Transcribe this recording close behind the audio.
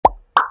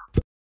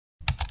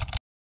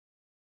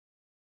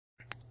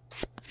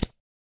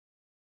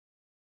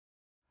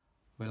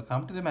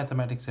Welcome to the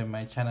Mathematics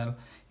MI channel.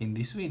 In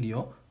this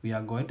video, we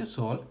are going to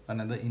solve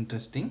another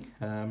interesting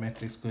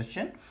matrix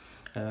question.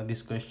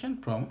 This question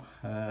from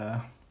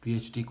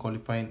PhD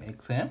qualifying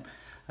exam,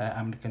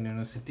 American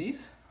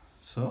universities.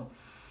 So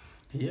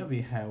here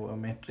we have a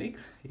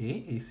matrix A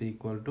is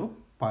equal to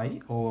pi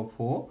over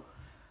 4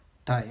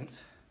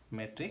 times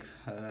matrix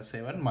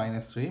 7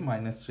 minus 3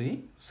 minus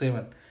 3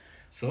 7.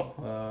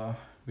 So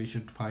we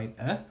should find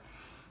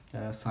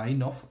a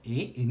sine of A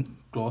in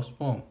closed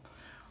form.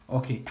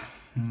 Okay,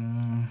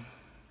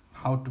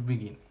 how to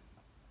begin?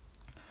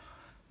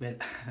 Well,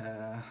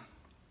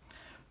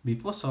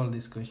 before solve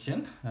this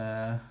question,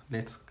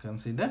 let's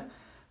consider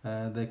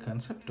the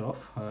concept of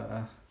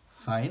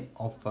sine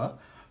of a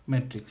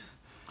matrix.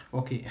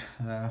 Okay,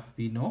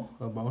 we know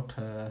about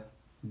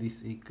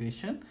this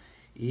equation.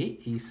 A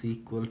is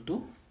equal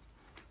to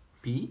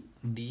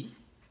P/D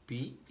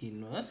P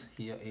inverse.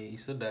 Here A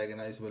is a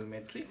diagonalizable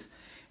matrix,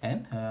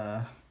 and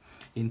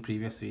in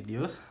previous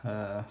videos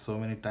so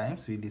many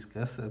times we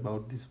discussed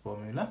about this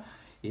formula.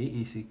 A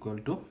is equal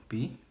to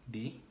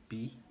P/D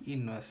P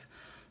inverse.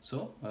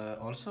 So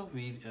also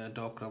we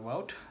talked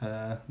about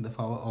the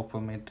power of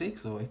a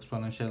matrix or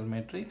exponential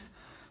matrix.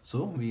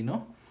 So we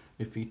know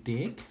if we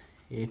take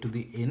a to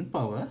the n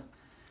power,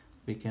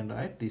 we can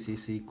write this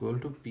is equal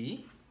to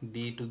P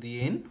d to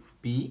the n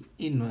P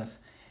inverse,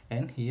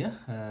 and here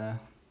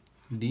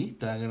d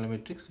diagonal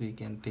matrix we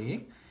can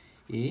take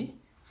A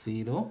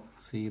 0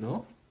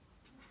 0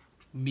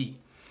 B.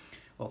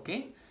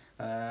 Okay,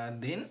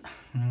 then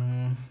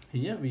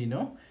here we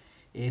know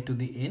A to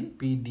the n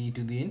P d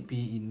to the n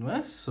P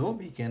inverse, so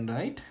we can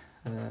write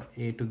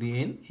A to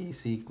the n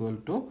is equal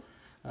to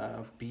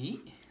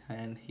P,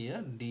 and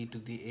here d to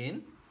the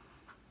n.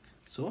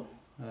 So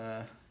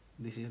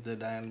this is the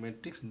diagonal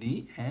matrix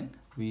D, and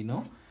we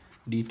know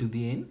d to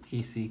the n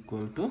is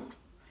equal to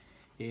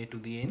A to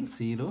the n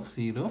 0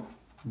 0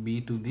 B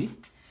to the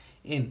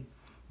n.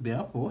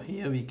 Therefore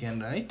here we can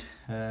write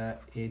A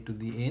to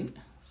the n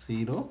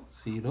 0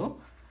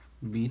 0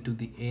 B to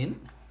the n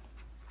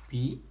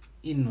P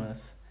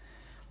inverse.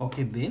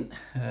 Okay, then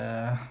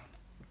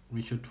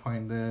we should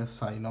find the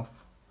sine of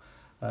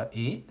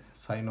A,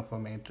 sine of a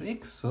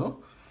matrix.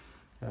 So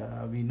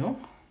we know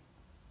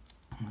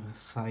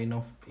sine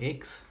of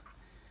x,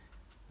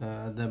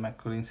 the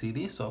Maclaurin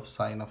series of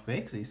sine of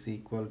x is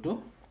equal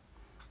to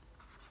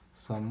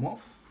sum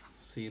of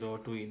 0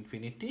 to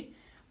infinity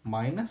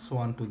minus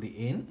 1 to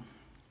the n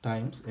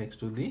times x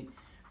to the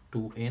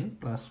 2n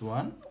plus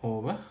 1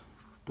 over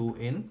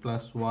 2n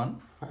plus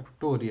 1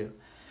 factorial.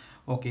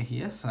 Okay,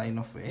 here sine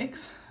of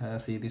x,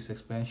 series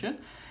expansion,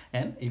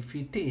 and if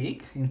we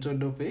take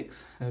instead of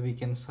x we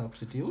can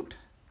substitute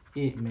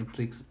A,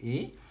 matrix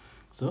A.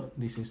 So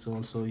this is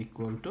also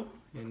equal to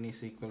n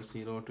is equal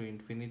 0 to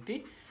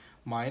infinity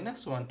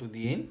minus 1 to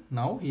the n.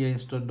 Now here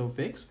instead of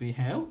x we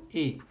have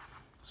A,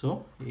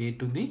 so A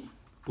to the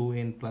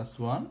 2n plus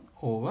 1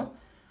 over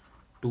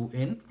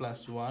 2n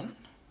plus 1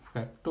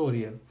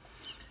 factorial.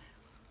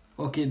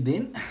 Okay,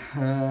 then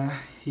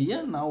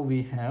here now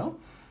we have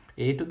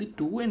A to the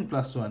 2n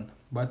plus 1,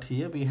 but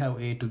here we have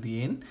A to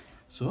the n.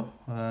 So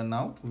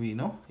now we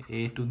know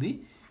A to the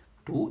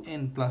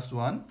 2n plus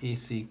 1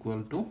 is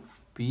equal to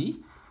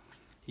P.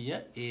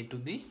 Here A to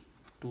the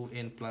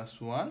 2n plus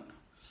 1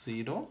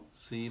 0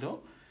 0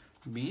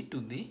 B to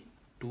the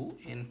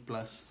 2n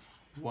plus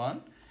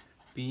 1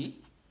 P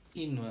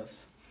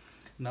inverse.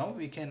 Now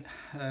we can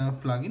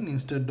plug in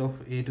instead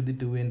of A to the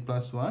 2n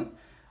plus 1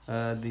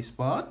 this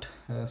part,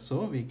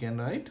 so we can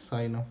write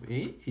sine of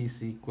A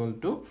is equal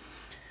to,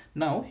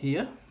 now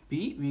here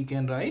P we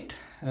can write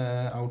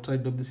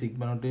outside of the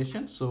sigma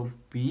notation, so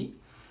P,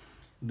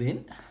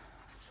 then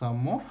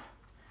sum of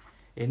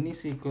n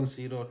is equal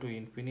 0 to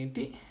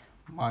infinity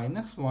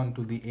minus 1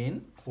 to the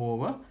n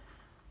over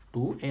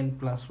 2n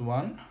plus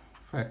 1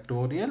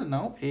 factorial.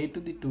 Now A to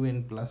the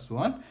 2n plus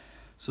 1,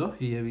 so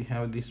here we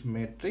have this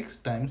matrix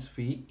times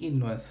P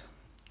inverse.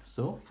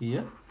 So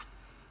here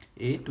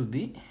A to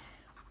the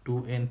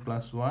 2n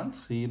plus 1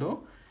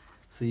 0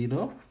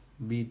 0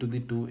 B to the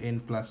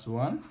 2n plus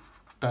 1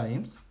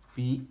 times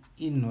P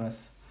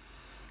inverse.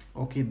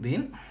 Okay,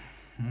 then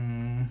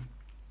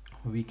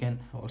we can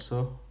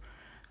also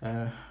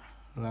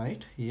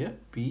write here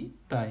P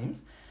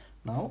times,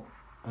 now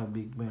a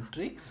big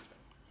matrix,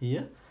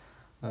 here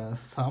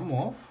sum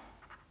of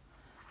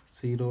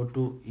 0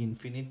 to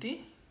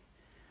infinity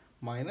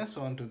minus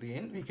 1 to the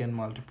n, we can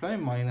multiply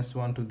minus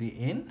 1 to the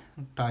n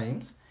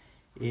times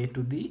A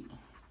to the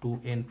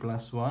 2n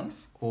plus 1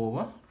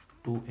 over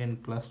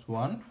 2n plus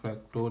 1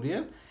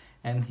 factorial,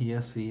 and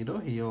here 0,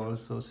 here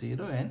also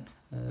 0, and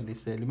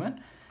this element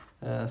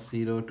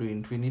 0 to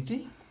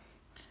infinity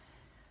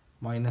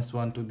minus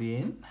 1 to the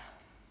n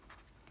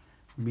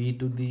B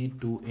to the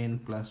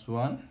 2n plus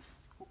 1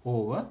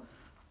 over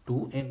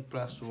 2n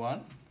plus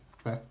 1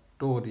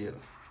 factorial,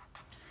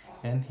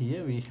 and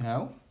here we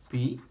have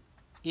P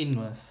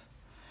inverse.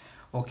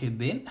 Okay,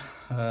 then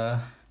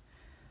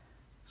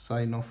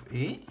sine of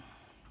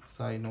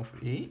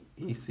A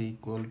is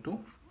equal to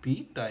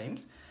P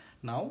times,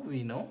 now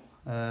we know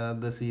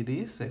the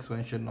series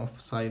expansion of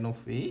sine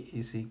of A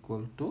is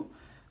equal to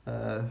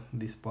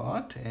this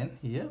part, and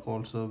here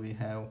also we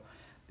have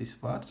this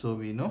part. So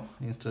we know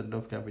instead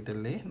of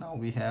capital A, now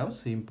we have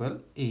simple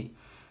A.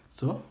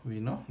 So we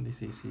know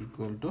this is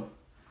equal to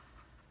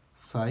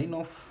sine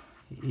of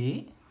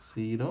A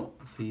 0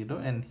 0,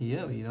 and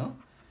here we know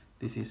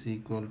this is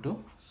equal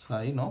to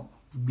sine of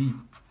B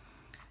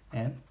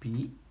and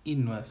P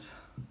inverse.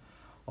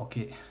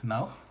 Okay,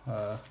 now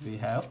we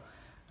have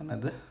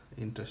another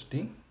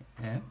interesting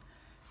and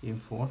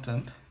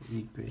important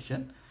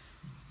equation.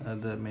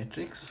 The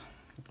matrix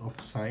of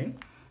sine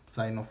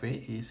of A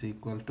is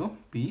equal to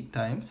P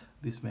times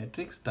this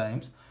matrix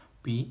times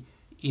P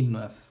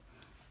inverse.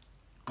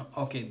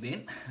 Okay,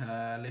 then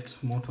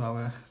let's move to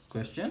our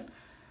question.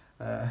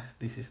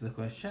 This is the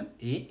question.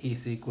 A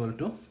is equal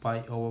to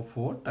pi over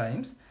 4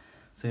 times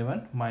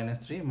 7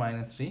 minus 3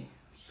 minus 3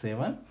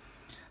 7.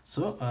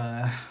 So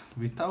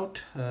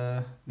without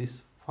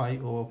this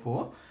 5 over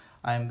 4,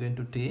 I am going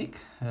to take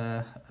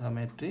a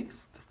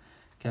matrix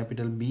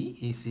capital B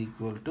is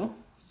equal to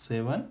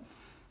 7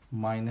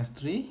 minus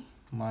 3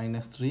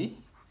 minus 3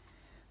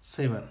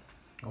 7.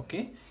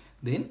 Okay,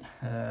 then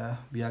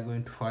we are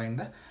going to find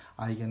the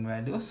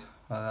eigenvalues,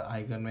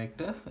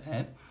 eigenvectors,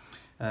 and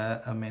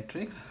a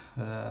matrix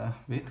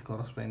with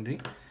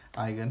corresponding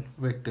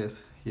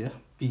eigenvectors here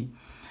P.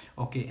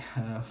 Okay,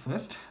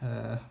 first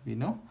we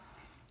know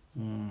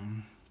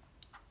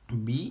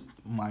B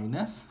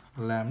minus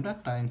lambda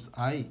times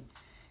I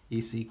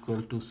is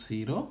equal to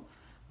 0.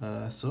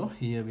 So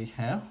here we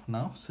have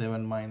now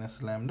 7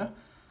 minus lambda.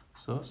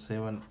 So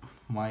 7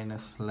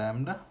 minus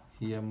lambda,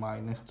 here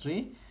minus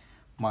 3,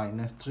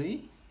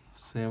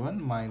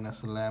 7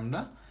 minus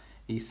lambda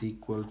is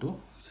equal to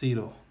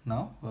 0.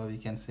 Now we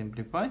can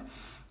simplify.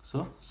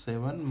 So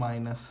 7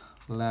 minus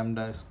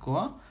lambda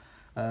square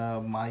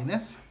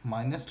minus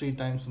 3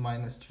 times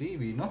minus 3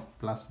 we know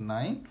plus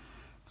 9.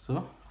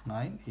 So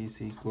 9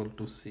 is equal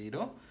to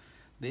 0.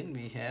 Then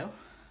we have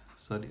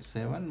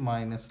 7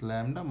 minus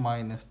lambda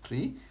minus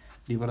 3,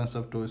 difference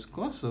of 2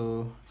 square.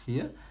 So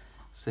here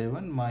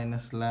 7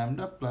 minus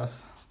lambda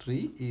plus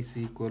 3 is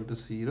equal to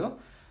 0.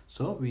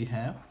 So we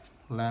have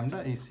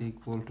lambda is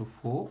equal to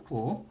 4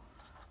 or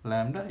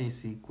lambda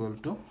is equal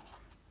to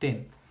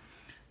 10.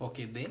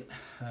 Okay, then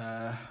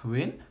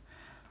when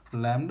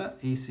lambda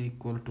is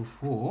equal to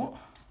 4,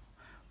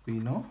 we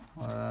know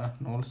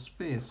null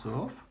space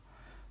of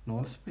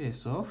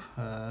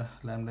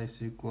lambda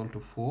is equal to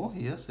 4.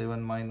 Here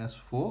 7 minus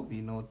 4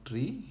 we know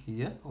 3,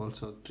 here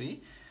also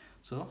 3.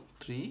 So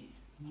 3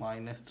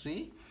 minus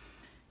 3,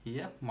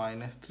 here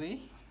minus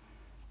 3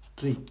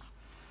 3.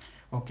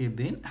 Okay,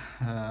 then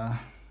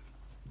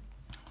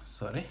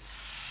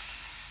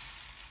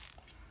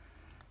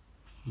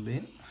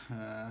then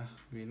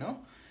we know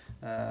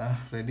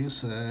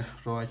reduce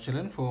row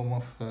echelon form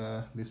of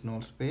this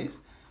null space.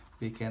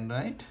 We can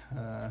write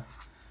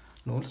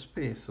null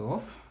space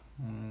of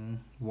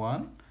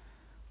 1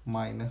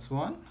 minus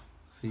 1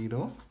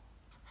 0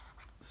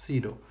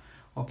 0.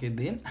 Okay,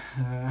 then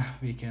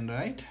we can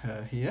write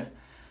here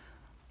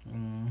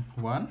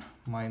 1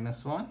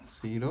 minus 1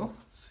 0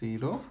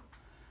 0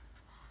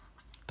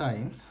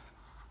 times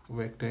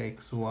vector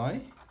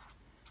xy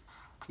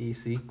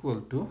is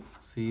equal to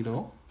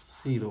 0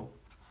 0.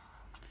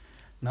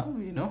 Now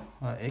we know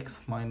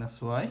x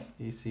minus y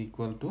is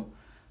equal to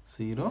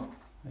 0,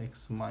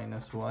 x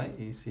minus y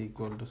is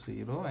equal to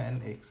 0,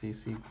 and x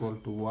is equal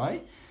to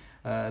y.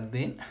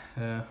 Then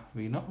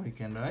we know we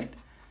can write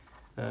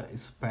a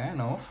span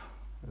of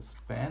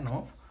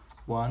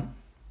 1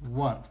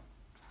 1.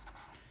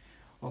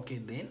 Okay,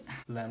 then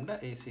lambda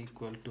is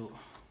equal to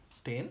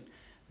 10.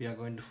 We are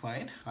going to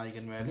find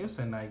eigenvalues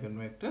and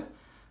eigenvector.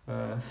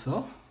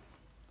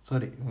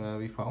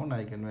 We found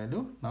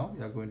eigenvalue. Now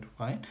we are going to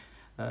find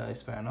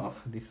span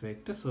of this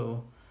vector.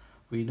 So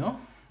we know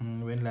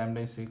when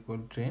lambda is equal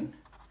to 10,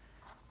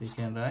 we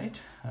can write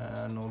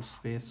null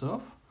space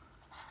of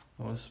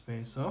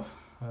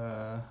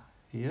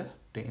here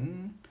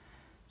 10.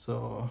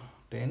 So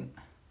 10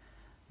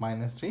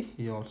 minus 3,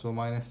 here also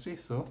minus 3.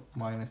 So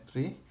minus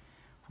 3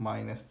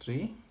 minus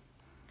 3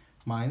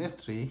 minus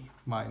 3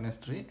 minus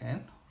 3,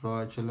 and row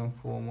echelon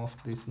form of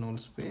this null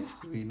space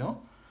we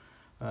know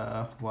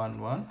 1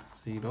 1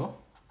 0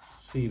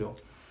 0.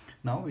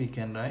 Now we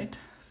can write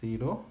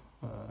 1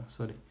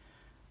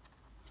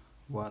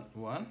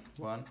 1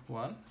 1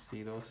 1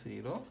 0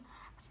 0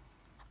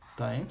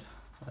 times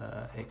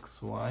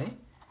xy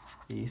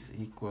is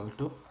equal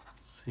to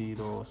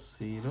 0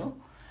 0,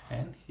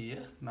 and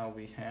here now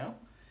we have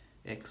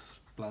x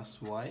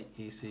plus y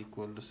is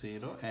equal to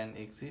 0 and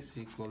x is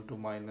equal to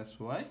minus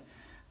y.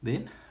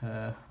 Then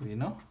we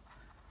know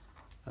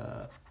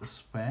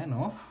span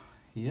of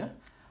here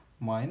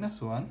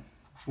minus 1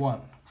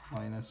 1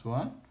 minus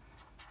 1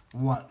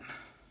 1.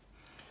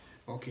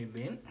 Okay,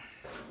 then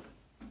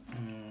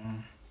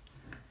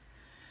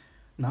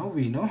now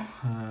we know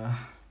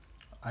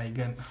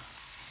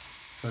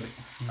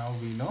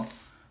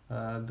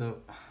the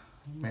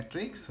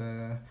matrix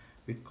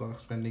with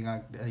corresponding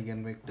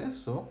eigenvectors.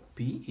 So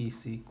P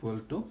is equal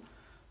to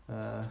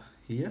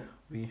here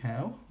we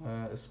have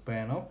a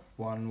span of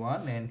 1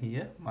 1 and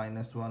here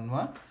minus 1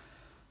 1.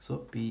 So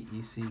P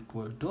is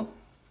equal to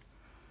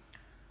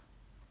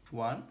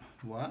 1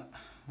 1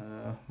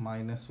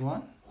 minus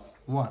 1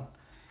 1,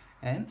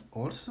 and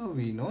also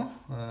we know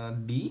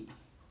D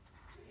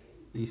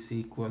is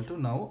equal to,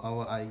 now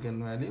our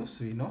eigenvalues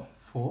we know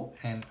 4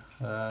 and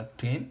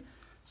 10.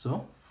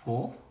 So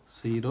 4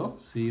 0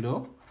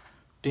 0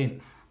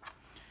 10.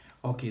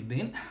 Okay,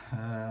 then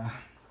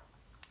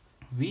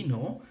we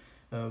know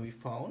we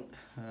found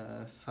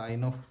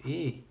sine of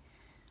A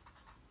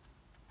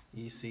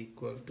is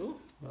equal to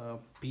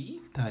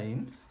P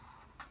times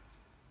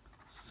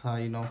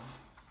sine of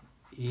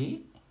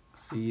A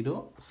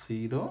 0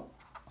 0,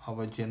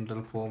 our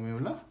general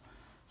formula,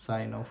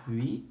 sine of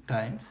V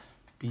times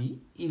P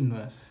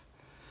inverse.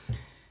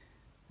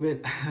 Well,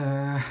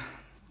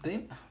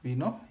 then we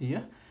know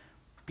here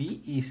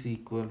P is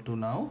equal to,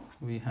 now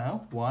we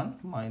have 1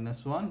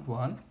 minus 1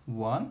 1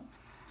 1,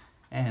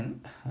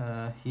 and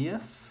here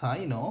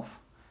sine of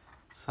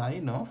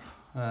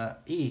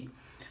A.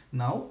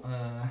 Now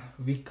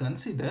we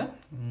consider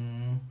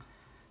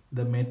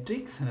the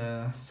matrix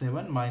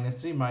 7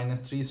 minus 3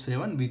 minus 3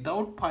 7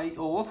 without pi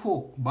over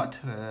 4, but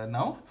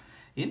now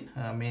in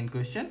main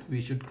question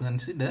we should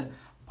consider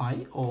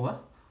pi over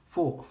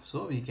 4.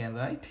 So we can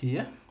write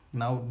here,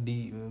 now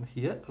D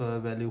here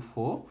value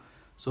 4,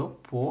 so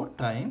 4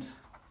 times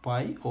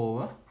pi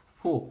over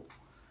 4,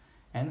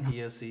 and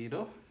here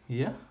 0,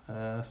 here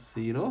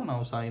 0.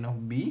 Now sine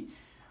of B,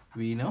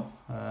 we know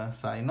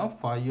sine of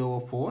 5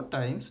 over 4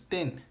 times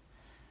 10,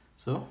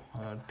 so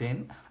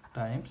 10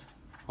 times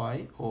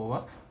 5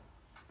 over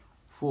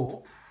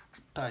 4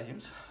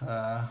 times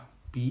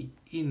P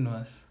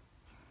inverse.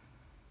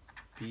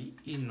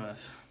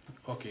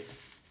 Okay,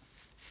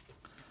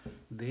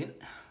 then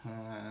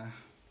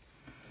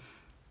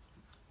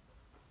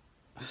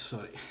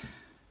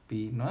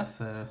P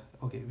inverse,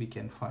 okay, we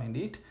can find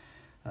it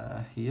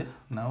here.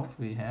 Now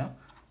we have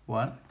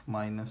 1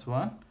 minus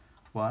 1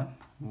 1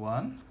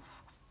 1,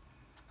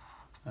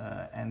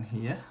 and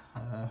here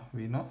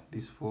we know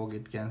this 4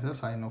 get cancelled,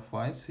 sine of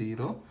 5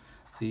 0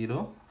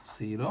 0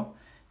 0,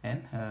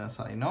 and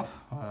sine of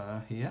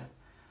here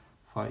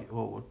 5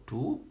 over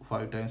 2,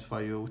 5 times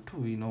 5 over 2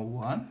 we know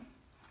 1,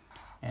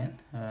 and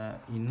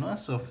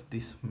inverse of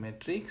this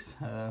matrix,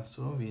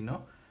 so we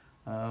know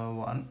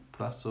 1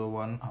 plus, so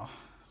 1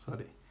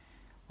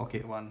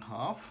 1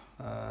 half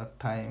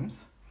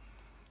times,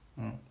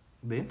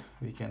 then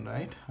we can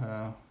write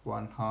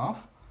 1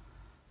 half,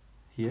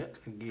 here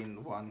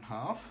again 1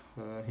 half,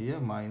 here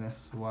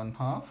minus 1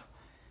 half,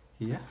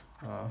 here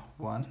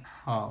 1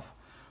 half.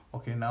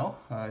 Okay, now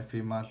if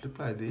we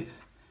multiply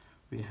this,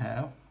 we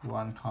have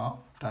 1 half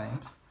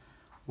times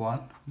 1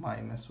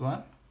 minus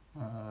 1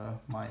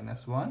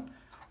 minus 1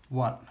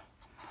 1.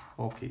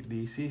 Okay,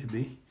 this is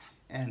the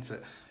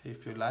answer.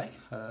 If you like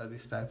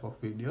this type of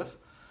videos,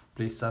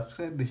 please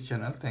subscribe this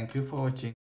channel. Thank you for watching.